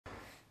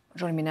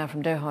Joining me now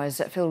from Doha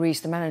is Phil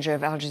Rees, the manager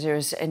of Al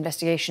Jazeera's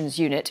investigations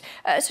unit.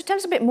 So tell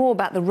us a bit more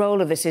about the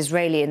role of this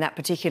Israeli in that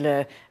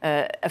particular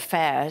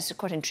affair. It's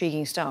quite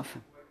intriguing stuff.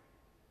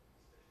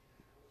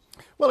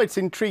 Well, it's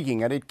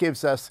intriguing, and it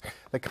gives us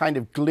the kind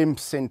of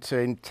glimpse into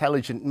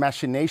intelligent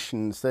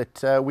machinations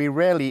that we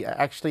rarely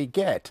actually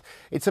get.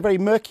 It's a very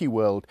murky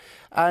world,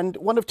 and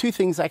one of two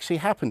things actually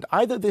happened.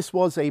 Either this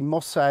was a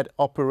Mossad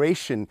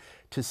operation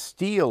to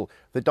steal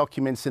the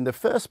documents in the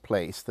first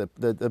place, the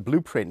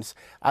blueprints,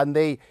 and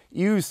they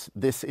used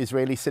this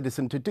Israeli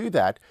citizen to do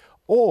that,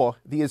 or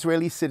the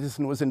Israeli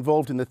citizen was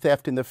involved in the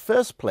theft in the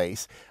first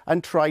place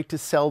and tried to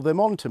sell them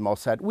on to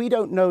Mossad. We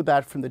don't know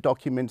that from the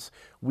documents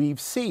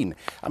we've seen.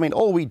 I mean,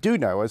 all we do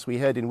know, as we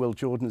heard in Will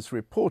Jordan's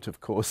report, of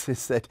course,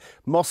 is that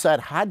Mossad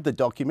had the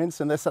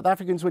documents and the South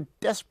Africans were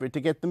desperate to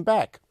get them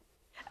back.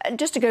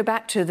 Just to go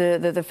back to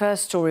the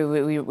first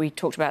story we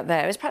talked about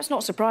there, it's perhaps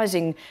not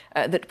surprising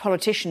that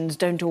politicians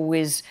don't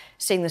always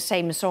sing the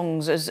same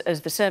songs as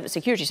the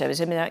security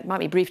service. I mean, it might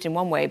be briefed in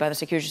one way by the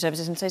security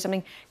services and say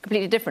something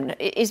completely different.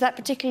 Is that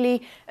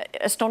particularly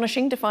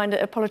astonishing to find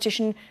a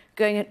politician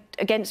going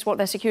against what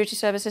their security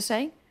service is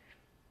saying?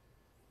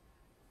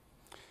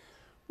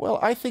 Well,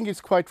 I think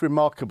it's quite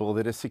remarkable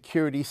that a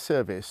security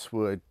service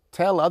would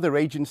tell other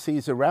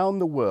agencies around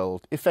the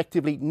world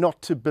effectively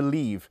not to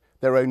believe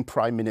their own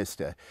prime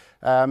minister.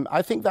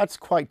 I think that's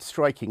quite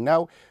striking.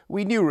 Now,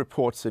 we knew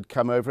reports had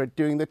come over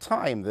during the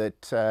time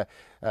that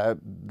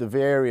the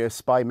various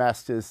spy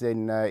masters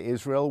in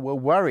Israel were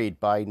worried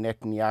by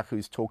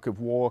Netanyahu's talk of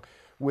war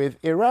with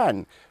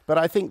Iran. But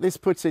I think this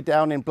puts it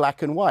down in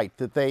black and white,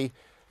 that they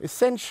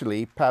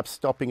essentially, perhaps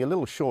stopping a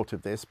little short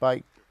of this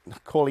by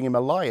calling him a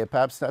liar,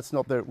 perhaps that's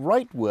not the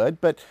right word,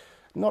 but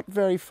not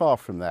very far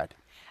from that.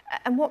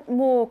 And what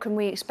more can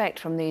we expect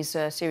from these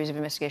series of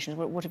investigations?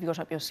 What have you got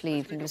up your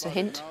sleeve? Can you give us a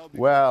hint?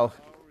 Well,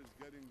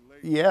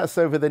 yes,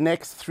 over the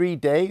next 3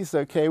 days,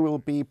 we'll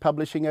be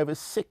publishing over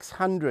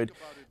 600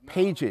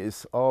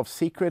 pages of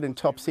secret and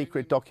top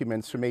secret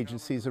documents from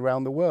agencies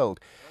around the world.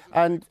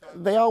 And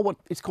they are what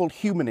is called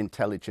human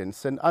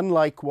intelligence. And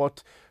unlike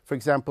what, for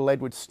example,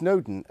 Edward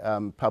Snowden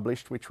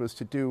published, which was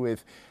to do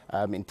with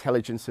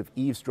intelligence of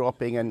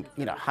eavesdropping and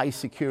high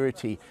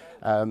security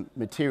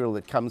material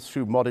that comes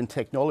through modern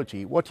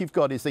technology, what you've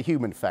got is the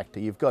human factor.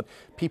 You've got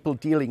people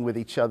dealing with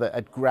each other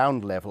at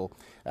ground level.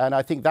 And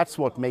I think that's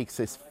what makes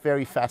this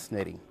very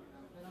fascinating.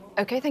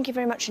 OK, thank you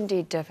very much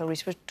indeed, Phil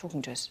Rees, for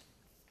talking to us.